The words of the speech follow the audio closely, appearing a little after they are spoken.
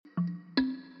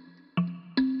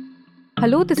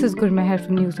Hello, this is Gurmeher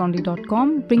from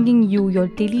newsonly.com, bringing you your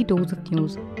daily dose of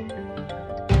news.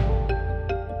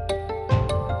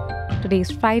 Today is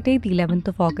Friday, the 11th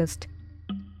of August.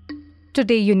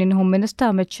 Today, Union Home Minister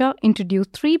Amit Shah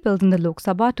introduced 3 bills in the Lok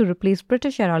Sabha to replace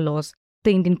British-era laws, the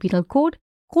Indian Penal Code,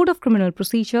 Code of Criminal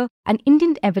Procedure and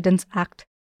Indian Evidence Act.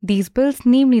 These bills,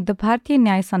 namely the Bharatiya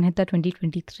Nyaya Sanhita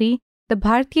 2023, the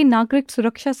Bharatiya Nagrik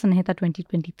Suraksha Sanhita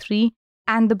 2023,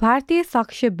 and the Bharatiya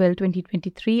Sakshya Bill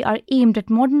 2023 are aimed at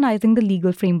modernizing the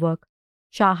legal framework.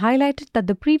 Shah highlighted that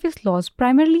the previous laws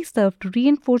primarily served to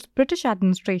reinforce British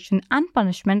administration and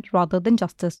punishment rather than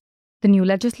justice. The new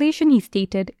legislation, he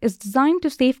stated, is designed to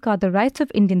safeguard the rights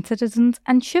of Indian citizens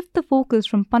and shift the focus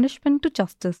from punishment to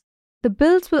justice. The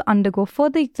bills will undergo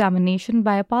further examination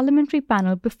by a parliamentary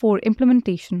panel before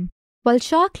implementation. While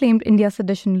Shah claimed India's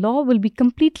sedition law will be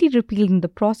completely repealed in the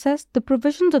process, the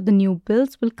provisions of the new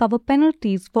bills will cover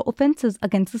penalties for offences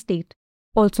against the state.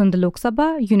 Also in the Lok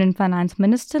Sabha, Union Finance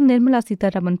Minister Nirmala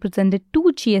Sitharaman presented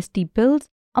 2 GST bills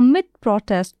amid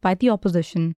protest by the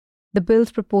opposition. The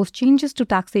bills propose changes to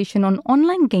taxation on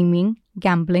online gaming,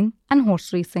 gambling, and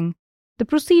horse racing. The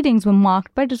proceedings were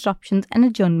marked by disruptions and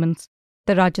adjournments.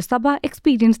 The Rajya Sabha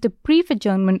experienced a brief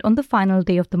adjournment on the final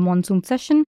day of the monsoon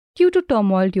session due to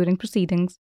turmoil during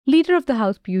proceedings. Leader of the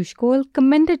House Piyush Goyal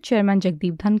commended Chairman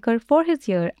Jagdeep Dhankar for his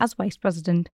year as Vice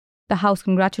President. The House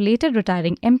congratulated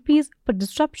retiring MPs, but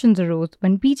disruptions arose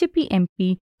when BJP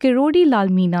MP Kirodi Lal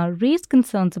Meena raised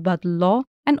concerns about the law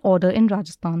and order in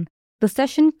Rajasthan. The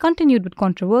session continued with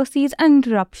controversies and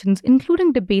interruptions,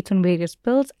 including debates on various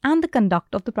bills and the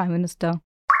conduct of the Prime Minister.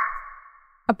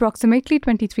 Approximately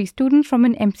 23 students from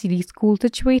an MCD school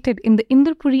situated in the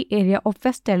Indrapuri area of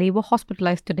West Delhi were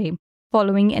hospitalized today,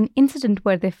 following an incident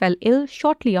where they fell ill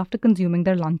shortly after consuming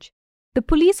their lunch. The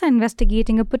police are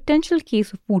investigating a potential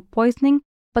case of food poisoning,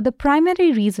 but the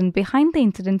primary reason behind the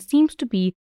incident seems to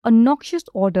be a noxious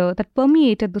odor that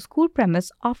permeated the school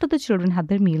premise after the children had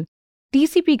their meal.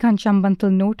 DCP Ghanshyam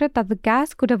Bansal noted that the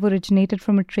gas could have originated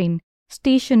from a train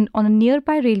stationed on a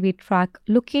nearby railway track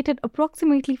located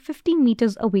approximately 15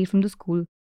 meters away from the school.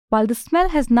 While the smell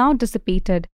has now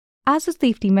dissipated, as a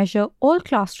safety measure, all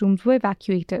classrooms were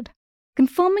evacuated.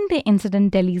 Confirming the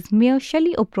incident, Delhi's Mayor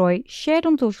Shelley Oberoi shared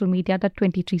on social media that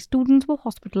 23 students were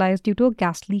hospitalized due to a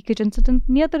gas leakage incident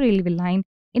near the railway line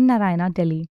in Narayana,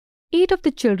 Delhi. 8 of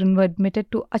the children were admitted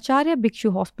to Acharya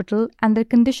Bhikshu Hospital and their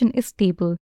condition is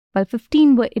stable, while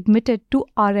 15 were admitted to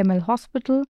RML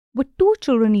Hospital, with 2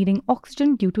 children needing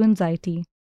oxygen due to anxiety.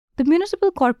 The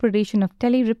Municipal Corporation of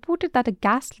Delhi reported that a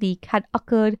gas leak had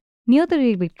occurred near the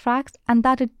railway tracks and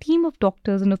that a team of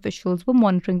doctors and officials were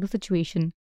monitoring the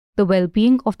situation. The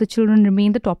well-being of the children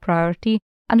remained the top priority,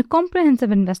 and a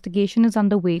comprehensive investigation is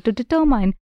underway to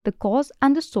determine the cause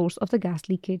and the source of the gas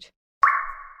leakage.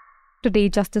 Today,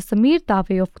 Justice Sameer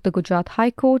Dave of the Gujarat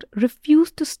High Court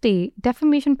refused to stay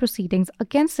defamation proceedings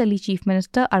against Delhi Chief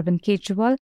Minister Arvind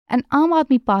Kejriwal and Aam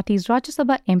Aadmi Party's Rajya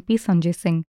Sabha MP Sanjay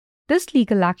Singh. This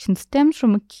legal action stems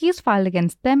from a case filed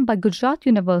against them by Gujarat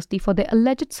University for their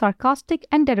alleged sarcastic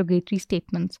and derogatory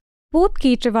statements. Both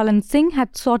Kejriwal and Singh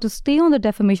had sought a stay on the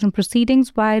defamation proceedings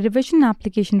via a revision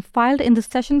application filed in the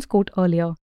Sessions Court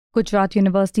earlier. Gujarat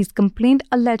University's complaint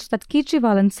alleged that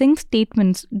Kejriwal and Singh's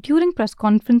statements during press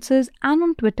conferences and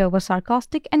on Twitter were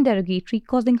sarcastic and derogatory,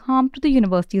 causing harm to the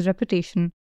university's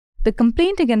reputation. The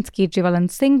complaint against Kejriwal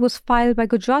and Singh was filed by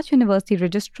Gujarat University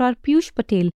Registrar Piyush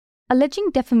Patel,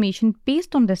 alleging defamation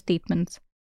based on their statements.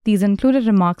 These included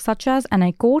remarks such as, and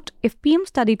I quote, "If PM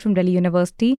studied from Delhi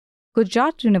University,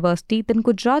 Gujarat University, then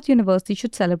Gujarat University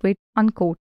should celebrate,"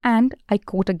 unquote. And, I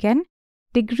quote again,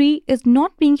 "Degree is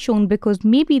not being shown because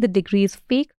maybe the degree is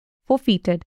fake,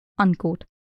 forfeited," unquote.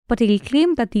 Patel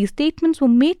claimed that these statements were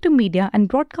made to media and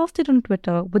broadcasted on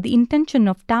Twitter with the intention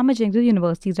of damaging the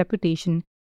university's reputation.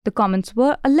 The comments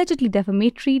were allegedly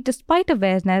defamatory despite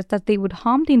awareness that they would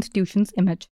harm the institution's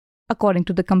image. According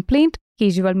to the complaint,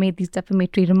 Kejriwal made these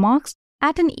defamatory remarks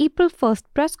at an April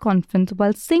 1st press conference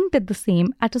while Singh did the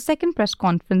same at a second press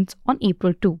conference on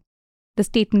April 2. The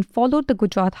statement followed the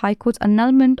Gujarat High Court's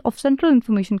annulment of Central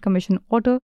Information Commission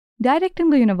order directing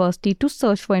the university to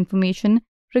search for information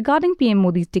regarding PM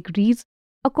Modi's degrees,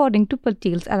 according to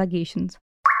Patel's allegations.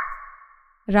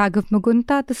 Raghav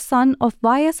Mugunta, the son of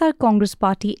YSR Congress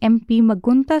Party MP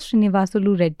Mugunta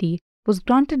Srinivasulu Reddy, was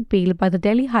granted bail by the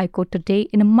Delhi High Court today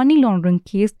in a money laundering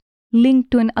case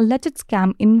linked to an alleged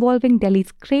scam involving Delhi's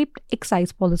scraped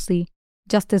excise policy.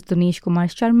 Justice Dinesh Kumar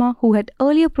Sharma, who had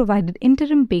earlier provided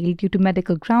interim bail due to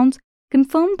medical grounds,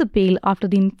 confirmed the bail after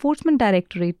the Enforcement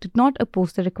Directorate did not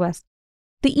oppose the request.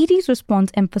 The ED's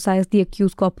response emphasized the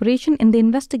accused's cooperation in the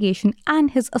investigation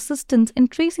and his assistance in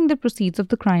tracing the proceeds of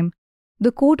the crime.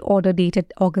 The court order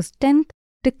dated August 10th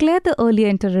declared the earlier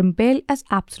interim bail as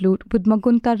absolute, with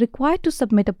Magunta required to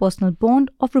submit a personal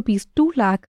bond of Rs 2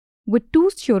 lakh with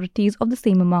 2 sureties of the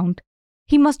same amount.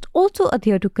 He must also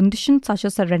adhere to conditions such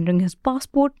as surrendering his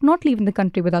passport, not leaving the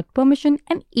country without permission,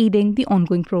 and aiding the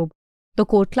ongoing probe. The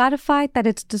court clarified that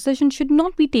its decision should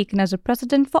not be taken as a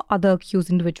precedent for other accused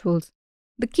individuals.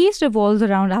 The case revolves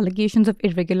around allegations of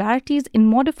irregularities in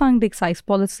modifying the excise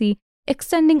policy,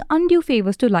 extending undue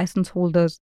favours to licence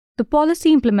holders. The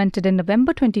policy implemented in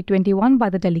November 2021 by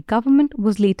the Delhi government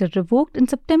was later revoked in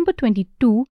September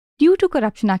 2022 due to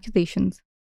corruption accusations.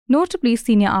 Notably,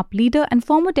 senior AAP leader and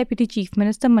former Deputy Chief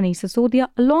Minister Manish Sisodia,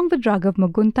 along with Raghav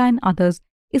Magunta and others,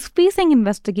 is facing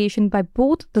investigation by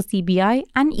both the CBI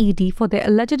and ED for their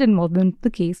alleged involvement in the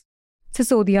case.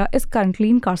 Sisodia is currently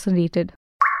incarcerated.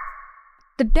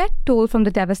 The death toll from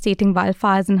the devastating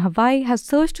wildfires in Hawaii has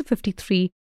surged to 53,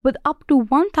 with up to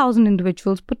 1,000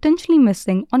 individuals potentially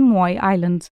missing on Maui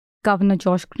Islands. Governor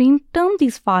Josh Green termed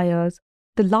these fires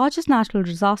the largest natural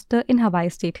disaster in Hawaii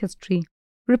state history.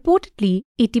 Reportedly,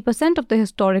 80% of the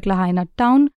historic Lahaina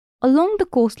town along the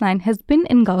coastline has been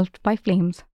engulfed by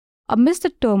flames. Amidst the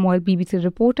turmoil, BBC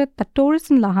reported that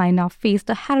tourists in Lahaina faced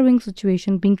a harrowing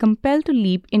situation, being compelled to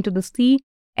leap into the sea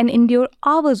and endure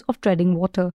hours of treading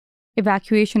water.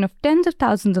 Evacuation of tens of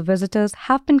thousands of visitors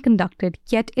have been conducted,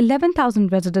 yet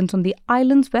 11,000 residents on the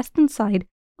island's western side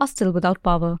are still without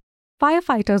power.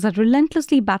 Firefighters are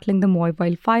relentlessly battling the Maui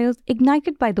wildfires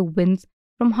ignited by the winds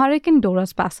from Hurricane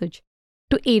Dora's passage.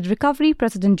 To aid recovery,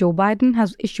 President Joe Biden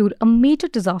has issued a major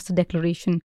disaster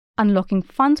declaration, unlocking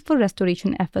funds for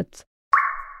restoration efforts.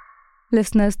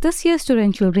 Listeners, this year's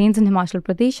torrential rains in Himachal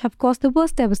Pradesh have caused the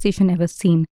worst devastation ever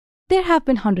seen. There have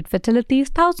been 100 fatalities,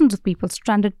 thousands of people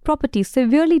stranded, property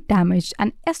severely damaged,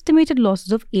 and estimated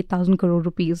losses of 8,000 crore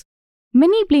rupees.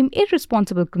 Many blame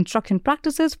irresponsible construction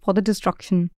practices for the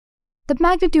destruction. The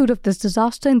magnitude of this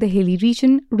disaster in the hilly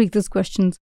region raises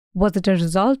questions. Was it a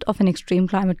result of an extreme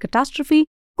climate catastrophe?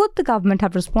 Could the government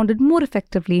have responded more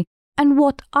effectively? And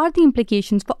what are the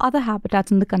implications for other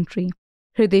habitats in the country?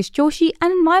 Hridesh Joshi,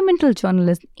 an environmental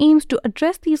journalist, aims to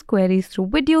address these queries through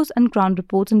videos and ground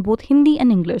reports in both Hindi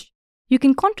and English. You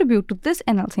can contribute to this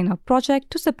NL Sena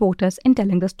project to support us in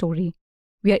telling the story.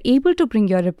 We are able to bring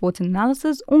your reports and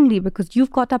analysis only because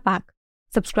you've got our back.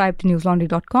 Subscribe to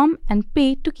newslaundry.com and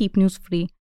pay to keep news free.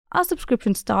 Our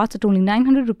subscription starts at only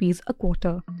 900 rupees a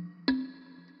quarter.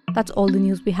 That's all the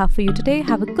news we have for you today.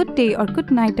 Have a good day or good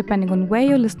night depending on where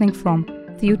you're listening from.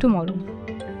 See you tomorrow.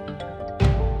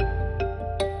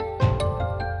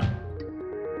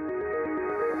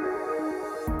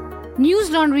 News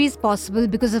Laundry is possible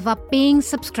because of our paying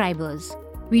subscribers.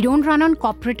 We don't run on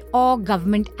corporate or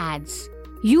government ads.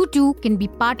 You too can be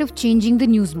part of changing the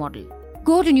news model.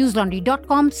 Go to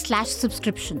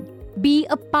newslaundry.com/subscription. Be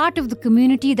a part of the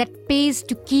community that pays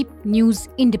to keep news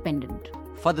independent.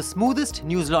 For the smoothest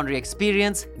News Laundry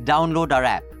experience, download our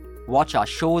app. Watch our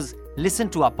shows, listen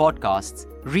to our podcasts,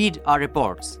 read our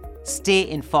reports. Stay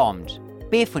informed.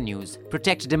 Pay for news,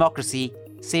 protect democracy,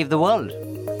 save the world.